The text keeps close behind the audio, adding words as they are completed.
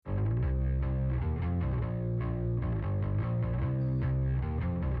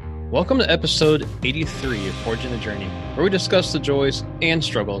Welcome to episode 83 of Forging the Journey, where we discuss the joys and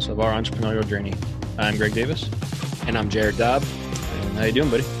struggles of our entrepreneurial journey. I'm Greg Davis. And I'm Jared Dobb. And how you doing,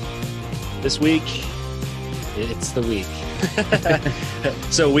 buddy? This week, it's the week.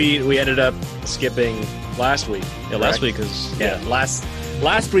 So we ended up skipping last week. Yeah, last week is...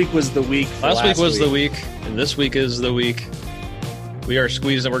 Last week was the week. Last week was the week, and this week is the week. We are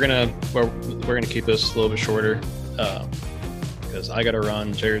squeezed, and we're gonna keep this a little bit shorter. Because I got to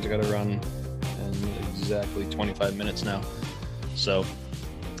run, Jared's got to run in exactly 25 minutes now. So,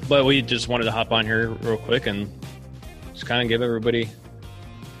 but we just wanted to hop on here real quick and just kind of give everybody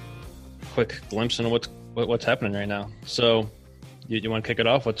a quick glimpse into what's happening right now. So, you want to kick it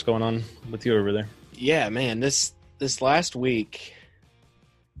off? What's going on with you over there? Yeah, man, this last week,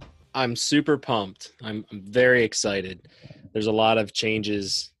 I'm super pumped. I'm very excited. There's a lot of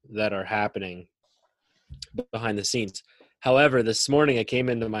changes that are happening behind the scenes. However, this morning I came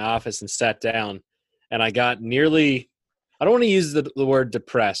into my office and sat down, and I got nearly – I don't want to use the word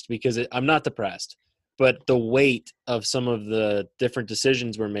depressed because I'm not depressed, but the weight of some of the different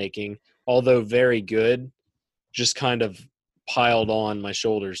decisions we're making, although very good, just kind of piled on my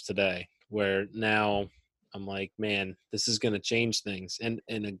shoulders today, where now I'm like, man, this is going to change things, and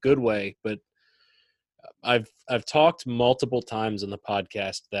in a good way. But I've talked multiple times on the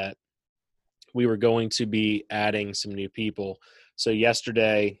podcast that we were going to be adding some new people. So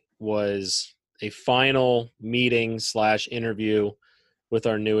yesterday was a final meeting / interview with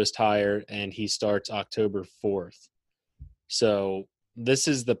our newest hire, and he starts October 4th. So this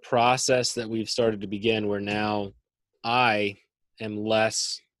is the process that we've started to begin, where now I am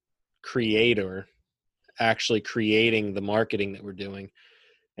less creator, actually creating the marketing that we're doing,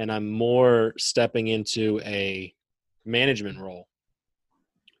 and I'm more stepping into a management role.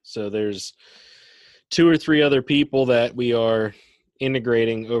 So there's 2 or 3 other people that we are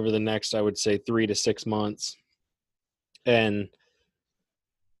integrating over the next, I would say, 3 to 6 months. And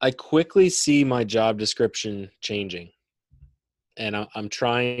I quickly see my job description changing. And I'm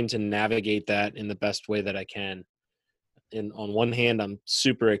trying to navigate that in the best way that I can. And on one hand, I'm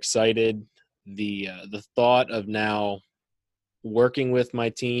super excited. The thought of now working with my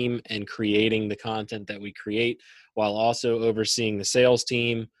team and creating the content that we create while also overseeing the sales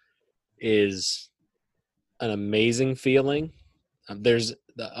team is an amazing feeling. There's,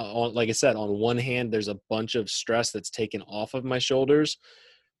 like I said, on one hand, there's a bunch of stress that's taken off of my shoulders,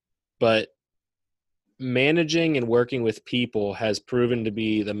 but managing and working with people has proven to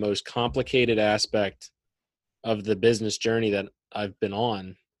be the most complicated aspect of the business journey that I've been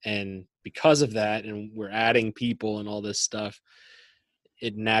on. And because of that, and we're adding people and all this stuff,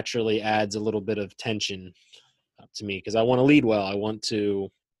 it naturally adds a little bit of tension to me, because I want to lead well. I want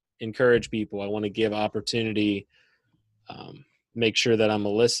to encourage people. I want to give opportunity, make sure that I'm a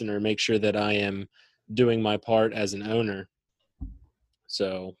listener, make sure that I am doing my part as an owner.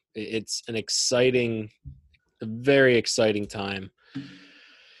 So it's a very exciting time.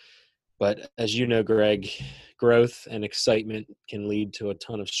 But as you know, Greg, growth and excitement can lead to a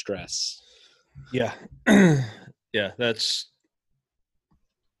ton of stress. Yeah. Yeah, that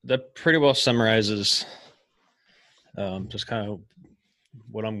pretty well summarizes just kind of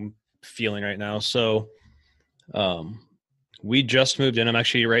what I'm feeling right now. So we just moved in. I'm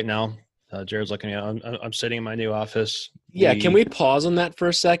actually right now, Jared's looking at me. I'm sitting in my new office. Yeah, can we pause on that for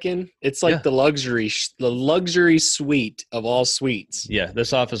a second? It's like the luxury suite of all suites. Yeah,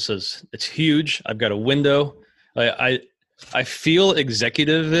 this office it's huge. I've got a window. I feel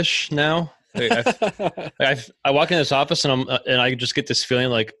executive-ish now. I walk in this office and I just get this feeling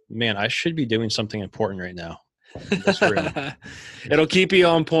like, man, I should be doing something important right now. In this room. It'll keep you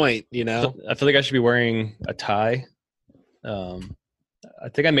on point, you know. I feel like I should be wearing a tie. I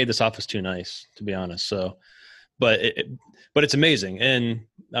think I made this office too nice, to be honest. So, but it's amazing. And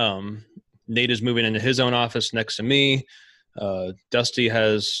Nate is moving into his own office next to me. Dusty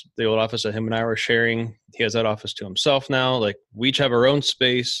has the old office that him and I were sharing. He has that office to himself now. Like, we each have our own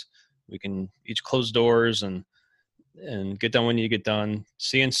space. We can each close doors and get done when you get done.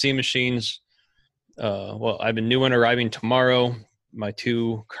 CNC machines. Well, I have a new one arriving tomorrow. My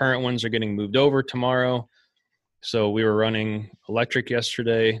 2 current ones are getting moved over tomorrow. So we were running electric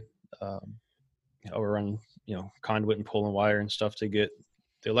yesterday. We're running, conduit and pulling wire and stuff to get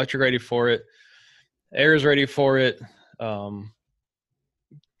the electric ready for it. Air is ready for it.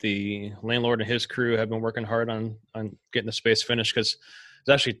 The landlord and his crew have been working hard on getting the space finished, because it's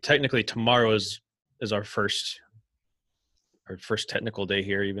actually technically tomorrow is our first technical day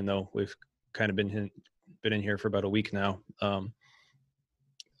here, even though we've kind of been in here for about a week now.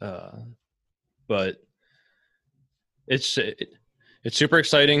 But it's super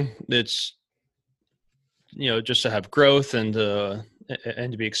exciting. It's, just to have growth and to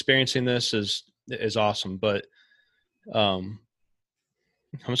be experiencing this is awesome. But I'm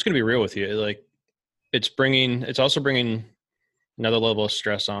just going to be real with you. Like, it's also bringing another level of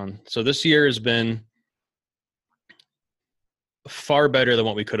stress on. So this year has been far better than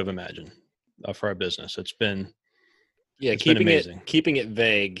what we could have imagined for our business. It's been amazing. Keeping it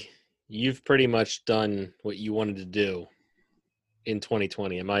vague. You've pretty much done what you wanted to do in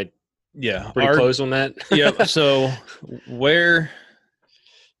 2020. Am I pretty close on that? Yeah. So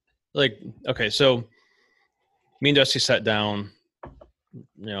so me and Dusty sat down,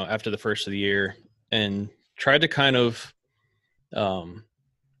 after the first of the year and tried to kind of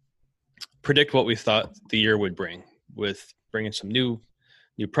predict what we thought the year would bring, with bringing some new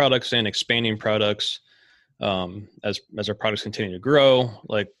products in, expanding products, as our products continue to grow.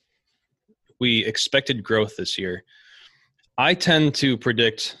 Like, we expected growth this year. I tend to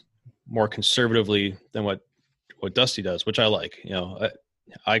predict more conservatively than what Dusty does, which I like.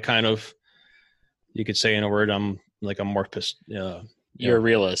 I kind of, you could say in a word, I'm more you're a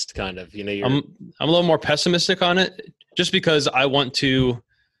realist, kind of. I'm a little more pessimistic on it, just because I want to.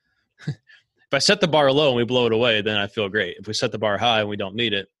 If I set the bar low and we blow it away, then I feel great. If we set the bar high and we don't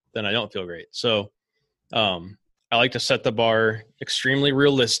meet it, then I don't feel great. So I like to set the bar extremely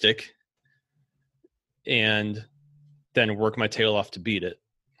realistic and then work my tail off to beat it.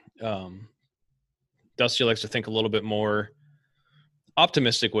 Dusty likes to think a little bit more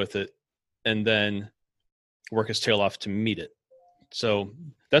optimistic with it and then work his tail off to meet it. So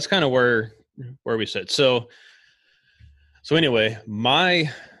that's kind of where we sit. So anyway, my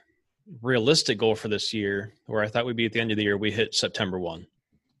realistic goal for this year, where I thought we'd be at the end of the year, we hit September 1.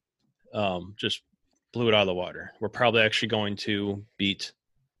 Just blew it out of the water. We're probably actually going to beat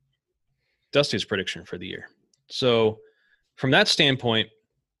Dusty's prediction for the year. So from that standpoint,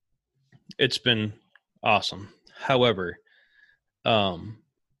 it's been awesome. However,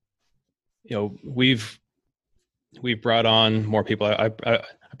 we've brought on more people. I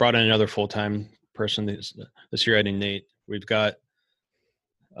brought in another full-time person this year, adding Nate. We've got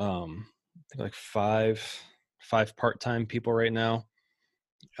I think like five part-time people right now.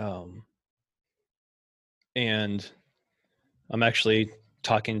 And I'm actually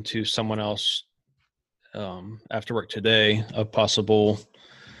talking to someone else after work today, a possible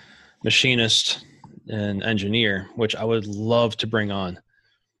machinist and engineer, which I would love to bring on.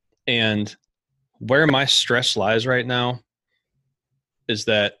 And where my stress lies right now is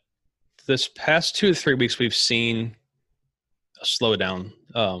that this past 2 to 3 weeks, we've seen a slowdown.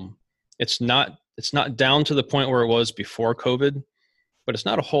 It's not down to the point where it was before COVID, but it's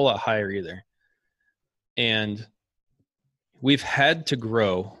not a whole lot higher either. And we've had to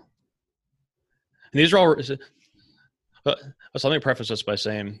grow. And these are all, so let me preface this by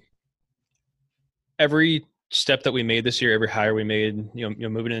saying, every step that we made this year, every hire we made,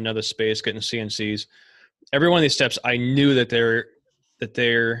 moving in another space, getting CNCs, every one of these steps, I knew that there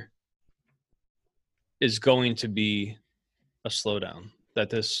is going to be a slowdown, that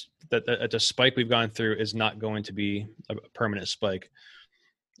the spike we've gone through is not going to be a permanent spike.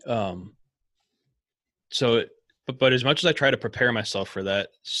 But as much as I try to prepare myself for that,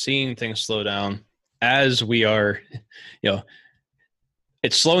 seeing things slow down as we are,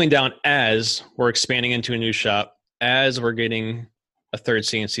 it's slowing down as we're expanding into a new shop, as we're getting a third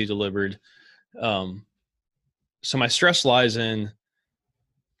CNC delivered. So my stress lies in,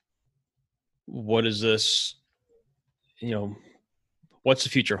 what is this, what's the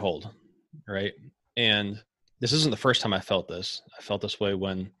future hold, right? And this isn't the first time I felt this. I felt this way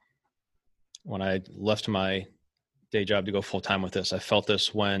when I left my day job to go full time with this. I felt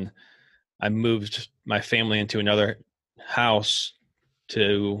this when I moved my family into another house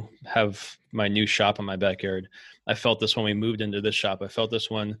to have my new shop in my backyard. I felt this when we moved into this shop. I felt this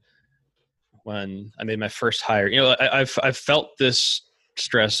when I made my first hire. I've felt this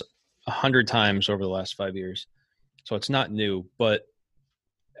stress 100 times over the last 5 years. So it's not new, but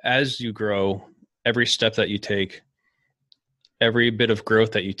as you grow, every step that you take, every bit of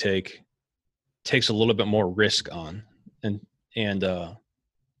growth that you take, takes a little bit more risk on,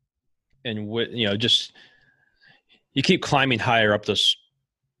 just you keep climbing higher up this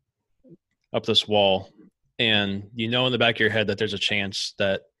wall, and in the back of your head that there's a chance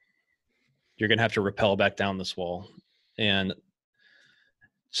that you're going to have to rappel back down this wall. And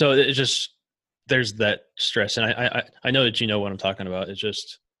so it's just, there's that stress. And I know that you know what I'm talking about. It's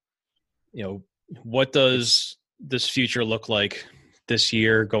just, what does this future look like this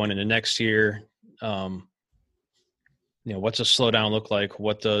year going into next year? What's a slowdown look like?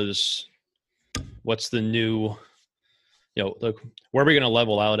 What's the new look, where are we going to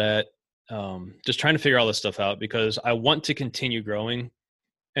level out at? Just trying to figure all this stuff out because I want to continue growing,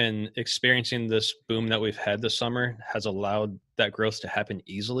 and experiencing this boom that we've had this summer has allowed that growth to happen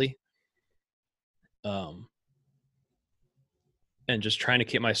easily. And just trying to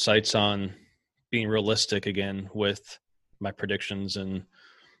keep my sights on being realistic again with my predictions, and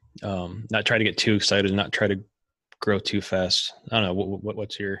not try to get too excited, not try to grow too fast. I don't know.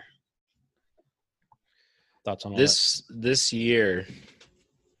 What's your thoughts on all that? This year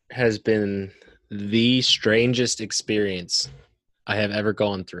has been the strangest experience I have ever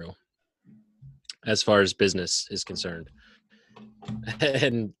gone through as far as business is concerned.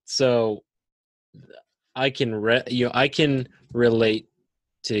 And so I can I can relate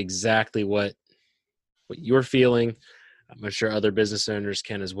to exactly what you're feeling. I'm sure other business owners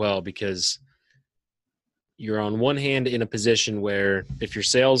can as well, because you're on one hand in a position where if your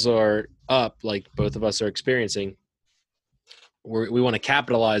sales are up, like both of us are experiencing, we want to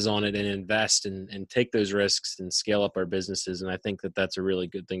capitalize on it and invest and take those risks and scale up our businesses. And I think that that's a really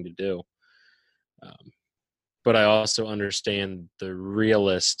good thing to do. But I also understand the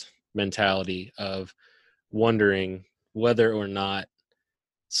realist mentality of wondering whether or not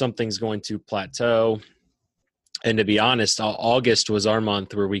something's going to plateau. And to be honest, August was our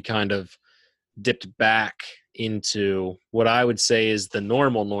month where we kind of dipped back into what I would say is the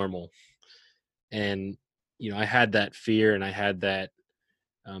normal. And, I had that fear and I had that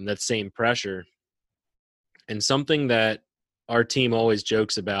same pressure. And something that our team always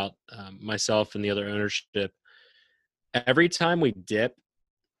jokes about, myself and the other ownership, every time we dip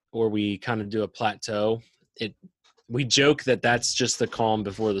or we kind of do a plateau, we joke that that's just the calm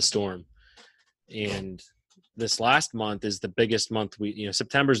before the storm. And this last month is the biggest month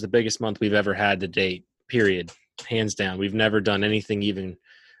September is the biggest month we've ever had to date, period, hands down. We've never done anything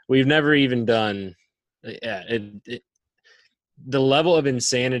we've never even done. The level of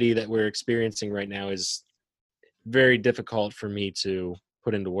insanity that we're experiencing right now is very difficult for me to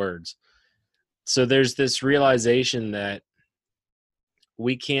put into words. So there's this realization that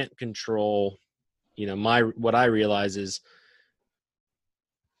we can't control, what I realize is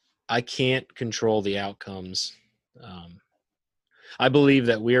I can't control the outcomes. I believe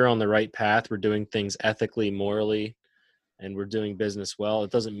that we're on the right path. We're doing things ethically, morally, and we're doing business well.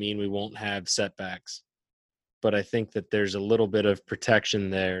 It doesn't mean we won't have setbacks, but I think that there's a little bit of protection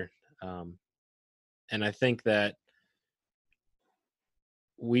there. And I think that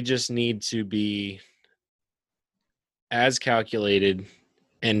we just need to be as calculated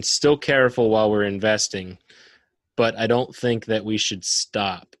and still careful while we're investing, but I don't think that we should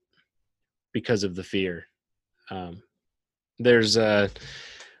stop because of the fear. There's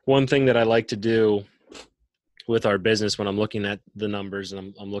one thing that I like to do with our business when I'm looking at the numbers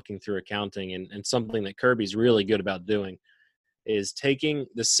and I'm looking through accounting, and something that Kirby's really good about doing is taking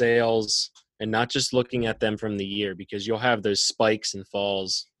the sales and not just looking at them from the year, because you'll have those spikes and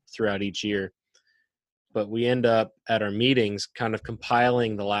falls throughout each year. But we end up at our meetings kind of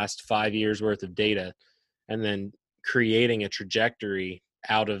compiling the last 5 years worth of data and then creating a trajectory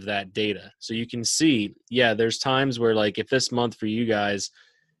out of that data. So you can see, there's times where, like, if this month for you guys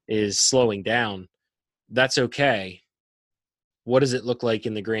is slowing down, that's okay. What does it look like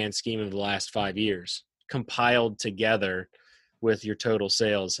in the grand scheme of the last 5 years compiled together with your total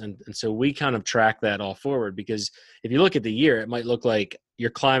sales? And so we kind of track that all forward, because if you look at the year, it might look like you're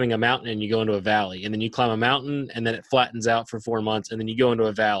climbing a mountain and you go into a valley, and then you climb a mountain and then it flattens out for 4 months, and then you go into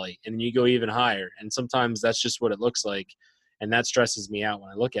a valley and then you go even higher. And sometimes that's just what it looks like. And that stresses me out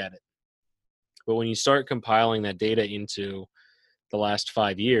when I look at it. But when you start compiling that data into the last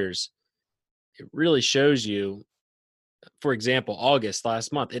 5 years, it really shows you, for example, August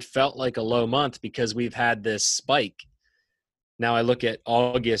last month, it felt like a low month because we've had this spike. Now I look at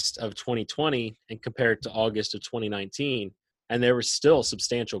August of 2020 and compare it to August of 2019, and there was still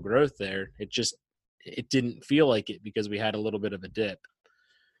substantial growth there. It didn't feel like it because we had a little bit of a dip.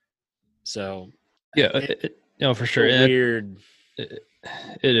 So for sure. Weird. It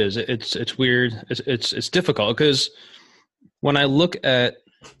is. It's weird. It's difficult because when I look at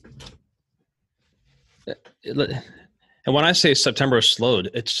it, and when I say September slowed,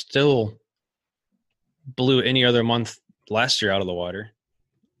 it still blew any other month last year out of the water.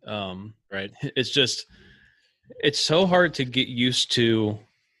 Right. It's so hard to get used to.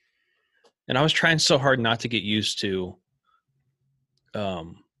 And I was trying so hard not to get used to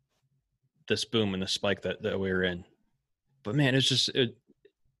this boom and the spike that we were in. But man, it's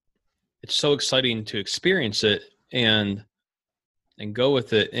so exciting to experience it and go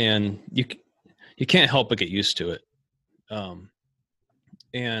with it, and you can't help but get used to it.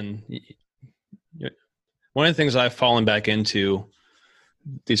 And one of the things I've fallen back into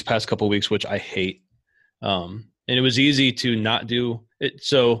these past couple of weeks, which I hate, and it was easy to not do it.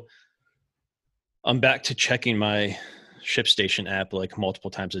 So I'm back to checking my ShipStation app like multiple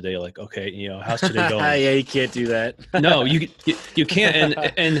times a day. Like, okay, how's today going? Yeah, you can't do that. No, you can't.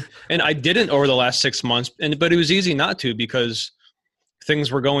 And I didn't over the last 6 months, but it was easy not to because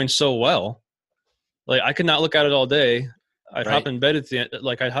things were going so well. Like I could not look at it all day. I'd hop in bed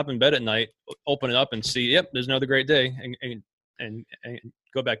I'd hop in bed at night, open it up and see, yep, there's another great day, and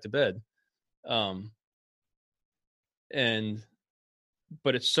go back to bed.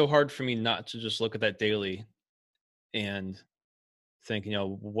 But it's so hard for me not to just look at that daily and think,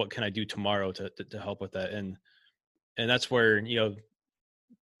 what can I do tomorrow to help with that? And that's where,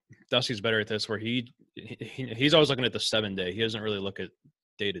 Dusty's better at this, where he's always looking at the 7-day. He doesn't really look at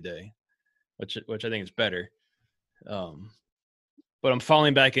day to day, which I think is better. But I'm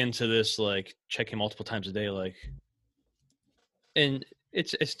falling back into this, like checking multiple times a day, like, and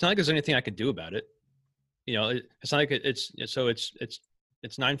it's not like there's anything I could do about it. It's not like it's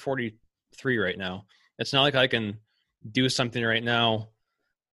 9:43 right now. It's not like I can do something right now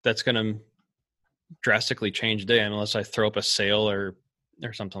that's going to drastically change the day unless I throw up a sale or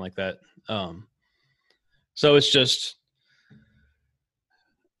something like that. So it's just,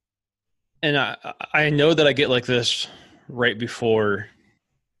 and I know that I get like this right before,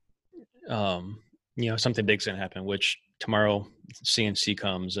 something big's going to happen, which tomorrow CNC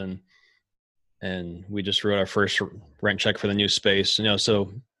comes and we just wrote our first rent check for the new space.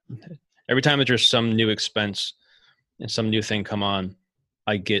 So every time that there's some new expense and some new thing come on,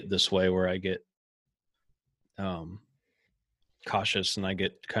 I get this way where I get cautious and I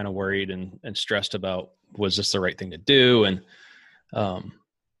get kind of worried and stressed about, was this the right thing to do? And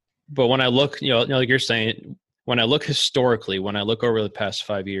but when I look, like you're saying, when I look historically, when I look over the past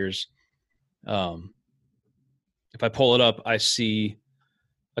 5 years, if I pull it up, I see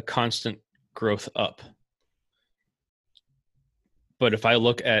a constant growth up. But if I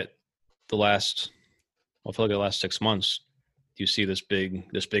look at the last 6 months, you see this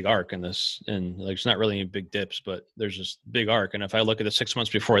big arc and like it's not really any big dips, but there's this big arc. And if I look at the 6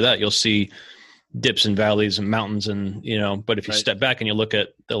 months before that, you'll see dips and valleys and mountains and, but if you step back and you look at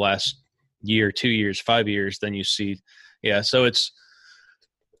the last year, 2 years, 5 years, then you see, so it's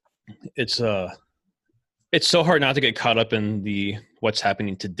so hard not to get caught up in what's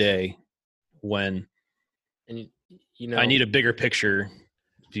happening today when I need a bigger picture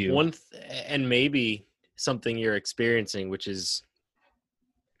view. And maybe something you're experiencing, which is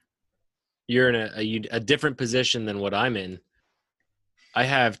you're in a different position than what I'm in. I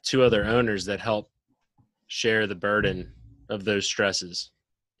have 2 other owners that help share the burden of those stresses.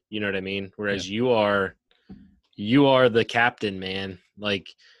 You know what I mean? Whereas you are the captain, man. Like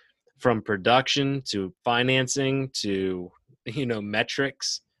from production to financing to,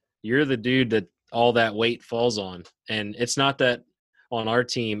 metrics, you're the dude that all that weight falls on. And it's not that on our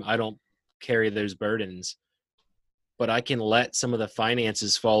team, I don't carry those burdens, but I can let some of the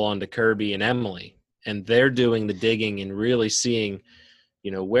finances fall onto Kirby and Emily, and they're doing the digging and really seeing,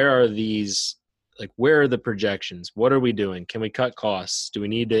 where are the projections? What are we doing? Can we cut costs? Do we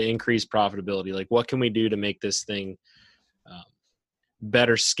need to increase profitability? Like, what can we do to make this thing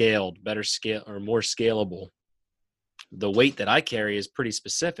better scale or more scalable? The weight that I carry is pretty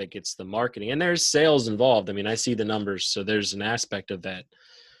specific. It's the marketing, and there's sales involved. I mean, I see the numbers, so there's an aspect of that.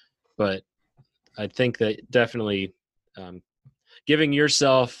 But I think that definitely giving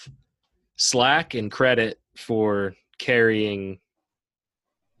yourself slack and credit for carrying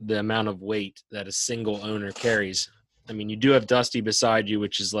the amount of weight that a single owner carries. I mean, you do have Dusty beside you,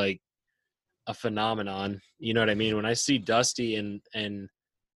 which is like a phenomenon. You know what I mean? When I see Dusty and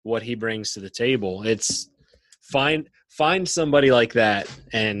what he brings to the table, it's find somebody like that,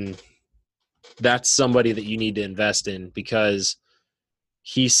 and that's somebody that you need to invest in because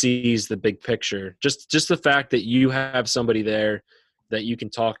he sees the big picture. Just the fact that you have somebody there that you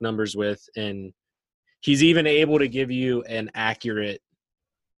can talk numbers with, and he's even able to give you an accurate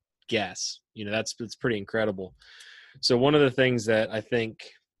guess. That's pretty incredible. So one of the things that I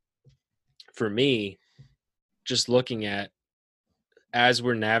think for me, just looking at as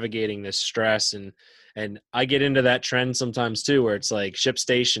we're navigating this stress, and I get into that trend sometimes too, where it's like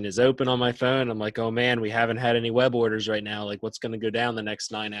ShipStation is open on my phone. I'm like, oh man, we haven't had any web orders right now. Like, what's going to go down the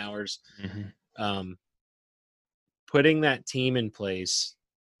next 9 hours? Mm-hmm. Putting that team in place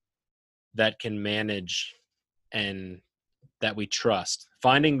that can manage and that we trust,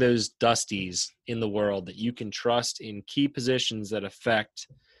 finding those Dusties in the world that you can trust in key positions that affect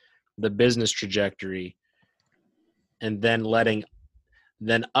the business trajectory, and then allowing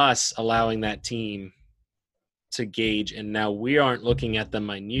that team to gauge. And now we aren't looking at the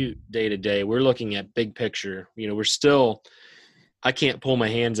minute day to day. We're looking at big picture. I can't pull my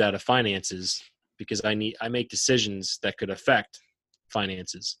hands out of finances because I make decisions that could affect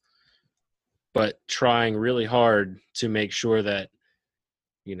finances, but trying really hard to make sure that,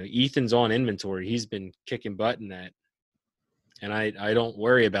 Ethan's on inventory. He's been kicking butt in that. And I don't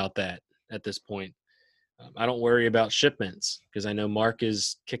worry about that at this point. I don't worry about shipments because I know Mark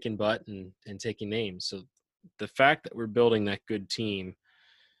is kicking butt and taking names. So the fact that we're building that good team,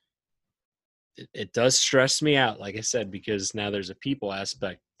 it does stress me out, like I said, because now there's a people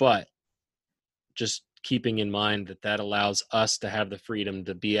aspect, but just keeping in mind that allows us to have the freedom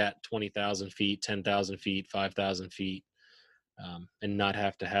to be at 20,000 feet, 10,000 feet, 5,000 feet, and not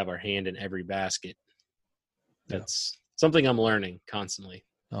have to have our hand in every basket. That's something I'm learning constantly.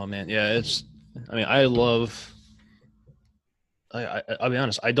 Oh man. Yeah. I'll be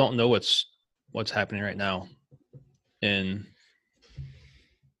honest. I don't know what's happening right now in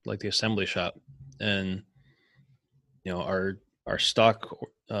like the assembly shop, and our stock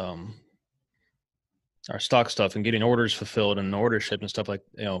stuff and getting orders fulfilled and order shipped and stuff like,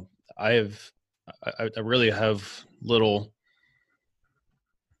 I really have little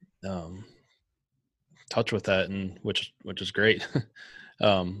touch with that, and which is great.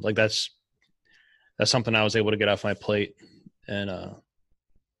 Like that's something I was able to get off my plate, and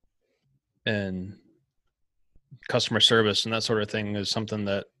customer service and that sort of thing is something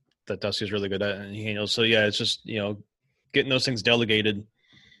that Dusty's really good at, and he handles. So yeah, it's just, getting those things delegated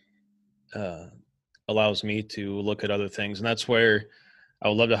allows me to look at other things. And that's where I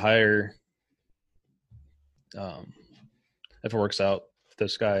would love to hire, if it works out,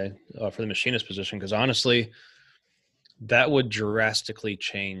 this guy for the machinist position, because honestly, that would drastically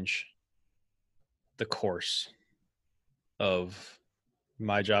change the course of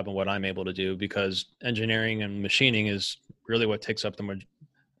my job and what I'm able to do, because engineering and machining is really what takes up the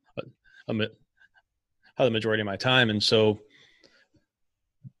majority of my time. And so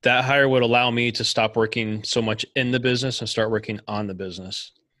that hire would allow me to stop working so much in the business and start working on the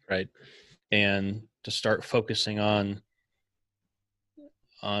business. Right. And to start focusing on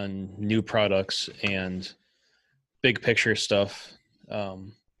new products and big picture stuff.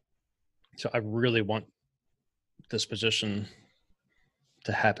 So I really want this position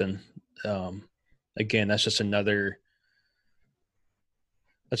to happen. Again, that's just another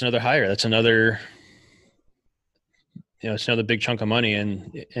hire. That's another, it's another big chunk of money,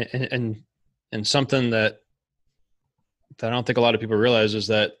 and something that I don't think a lot of people realize is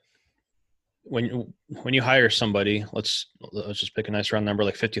that when you hire somebody, let's just pick a nice round number,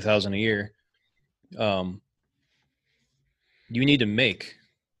 like 50,000 a year. You need to make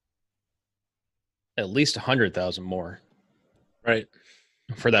at least 100,000 more, right,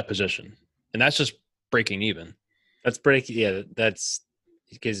 for that position, and that's just breaking even. That's breaking. Yeah, that's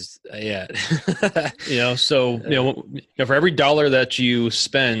because So for every dollar that you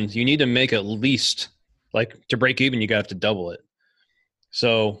spend, you need to make at least, like, to break even, you got to double it.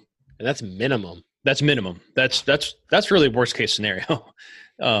 So, and that's minimum. That's minimum. That's really worst case scenario.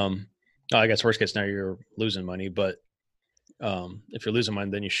 I guess worst case scenario, you're losing money, but if you're losing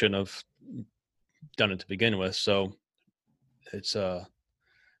money, then you shouldn't have done it to begin with. So it's when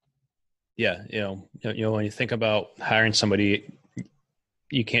you think about hiring somebody,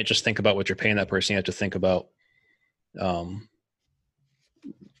 you can't just think about what you're paying that person. You have to think about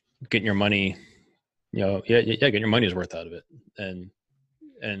getting your money, getting your money's worth out of it.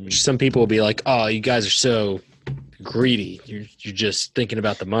 And some people will be like, "Oh, you guys are so greedy. You're just thinking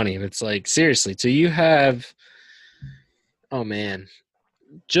about the money." And it's like, seriously, so you have, oh man,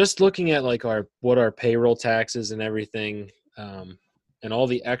 just looking at like what our payroll taxes and everything, and all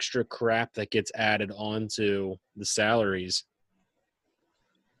the extra crap that gets added onto the salaries,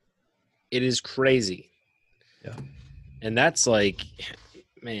 it is crazy. Yeah. And that's like,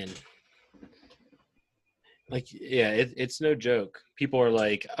 man, like, yeah, it's no joke. People are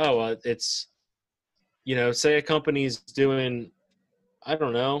like, oh, it's, say a company's doing, I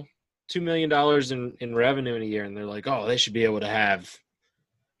don't know, $2 million in revenue in a year. And they're like, oh, they should be able to have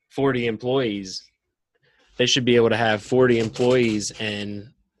 40 employees. They should be able to have 40 employees and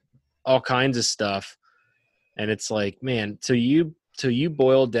all kinds of stuff. And it's like, man, till you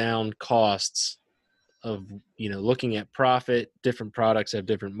boil down costs of, looking at profit, different products have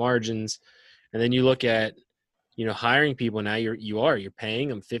different margins. And then you look at, hiring people now, you're paying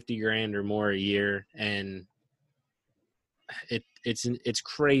them $50,000 or more a year. And it's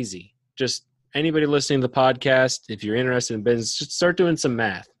crazy. Just anybody listening to the podcast, if you're interested in business, just start doing some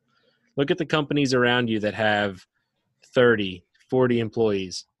math. Look at the companies around you that have 30, 40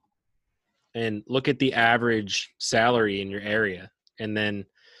 employees. and look at the average salary in your area, and then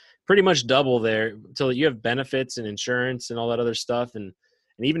pretty much double there until you have benefits and insurance and all that other stuff. And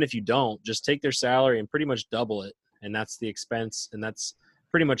even if you don't, just take their salary and pretty much double it. And that's the expense. And that's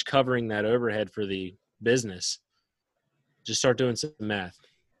pretty much covering that overhead for the business. Just start doing some math.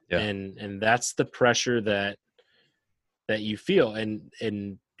 Yeah. And that's the pressure that you feel.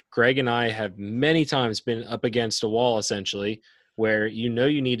 And Greg and I have many times been up against a wall, essentially, where you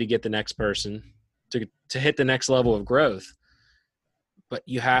need to get the next person to hit the next level of growth, but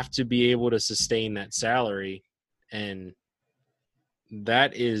you have to be able to sustain that salary. And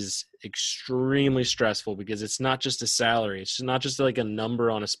that is extremely stressful because it's not just a salary. It's not just like a number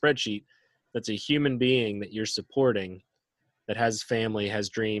on a spreadsheet. That's a human being that you're supporting that has family, has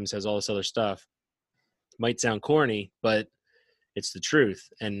dreams, has all this other stuff. Might sound corny, but it's the truth.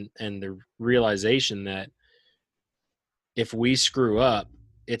 And the realization that if we screw up,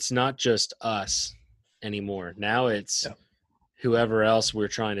 it's not just us anymore. Now it's whoever else we're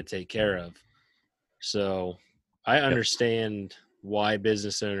trying to take care of. So I understand why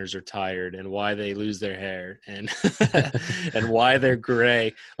business owners are tired and why they lose their hair and and why they're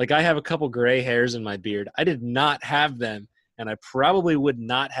gray. Like, I have a couple gray hairs in my beard. I did not have them, and I probably would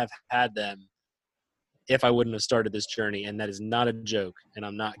not have had them if I wouldn't have started this journey. And that is not a joke, and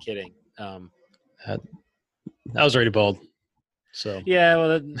I'm not kidding. I was already bald. So yeah,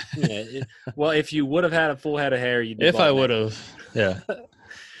 well, if you would have had a full head of hair, you'd be if bald I would have, yeah.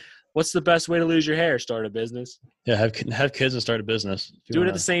 What's the best way to lose your hair? Start a business. Yeah, have kids and start a business. Do it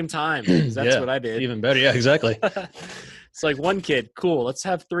at the same time. That's what I did. Even better. Yeah, exactly. It's like one kid. Cool. Let's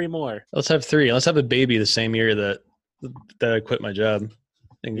have 3 more. Let's have 3. Let's have a baby the same year that I quit my job.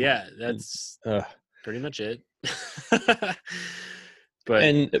 Yeah, that's pretty much it. But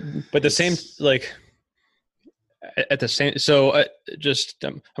the same, like, at the same, so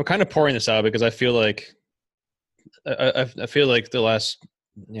I'm kind of pouring this out because I feel like I feel like the last,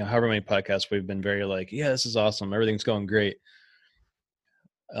 however many podcasts we've been very like, yeah, this is awesome, everything's going great.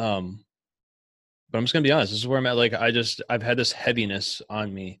 But I'm just gonna be honest, this is where I'm at. Like, I've had this heaviness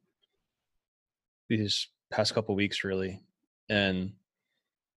on me these past couple weeks, really, and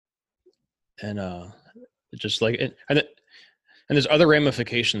just like it, and there's other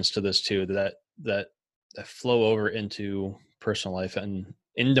ramifications to this too that flow over into personal life and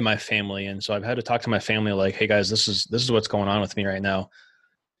into my family. And so I've had to talk to my family like, hey guys, this is what's going on with me right now.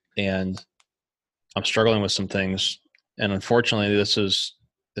 And I'm struggling with some things. And unfortunately, this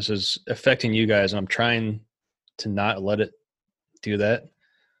is affecting you guys. And I'm trying to not let it do that.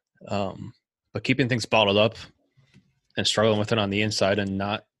 But keeping things bottled up and struggling with it on the inside and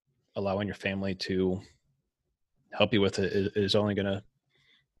not allowing your family to help you with it is only going to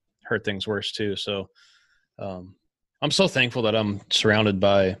hurt things worse too. So I'm so thankful that I'm surrounded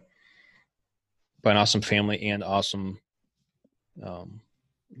by an awesome family and awesome,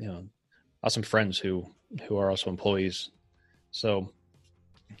 awesome friends who are also employees. So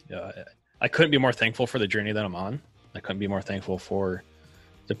I couldn't be more thankful for the journey that I'm on. I couldn't be more thankful for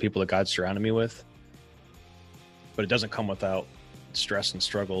the people that God surrounded me with. But it doesn't come without stress and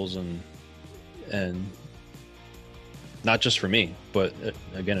struggles and not just for me, but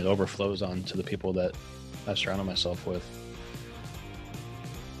again, it overflows on to the people that I've surrounded myself with.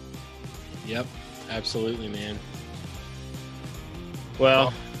 Yep, absolutely, man.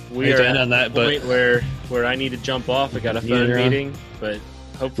 Well, we are to end on that, but where I need to jump off. I got a phone meeting, but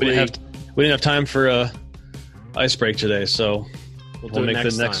hopefully we didn't have time for a ice break today, so we'll make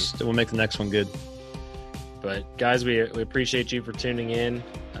the next one good. But guys, we appreciate you for tuning in.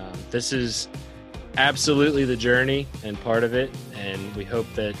 This is absolutely the journey and part of it, and we hope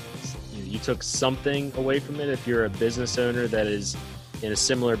that you took something away from it. If you're a business owner that is in a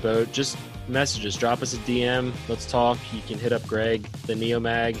similar boat, just message us, drop us a DM, let's talk. You can hit up Greg, the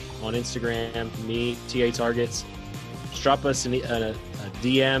Neomag, on Instagram, me, TA Targets. Just drop us a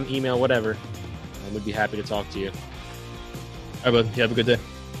DM, email, whatever, and we'd be happy to talk to you. All right, bud. You have a good day.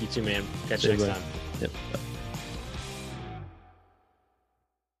 You too, man. Catch you next time. Yep.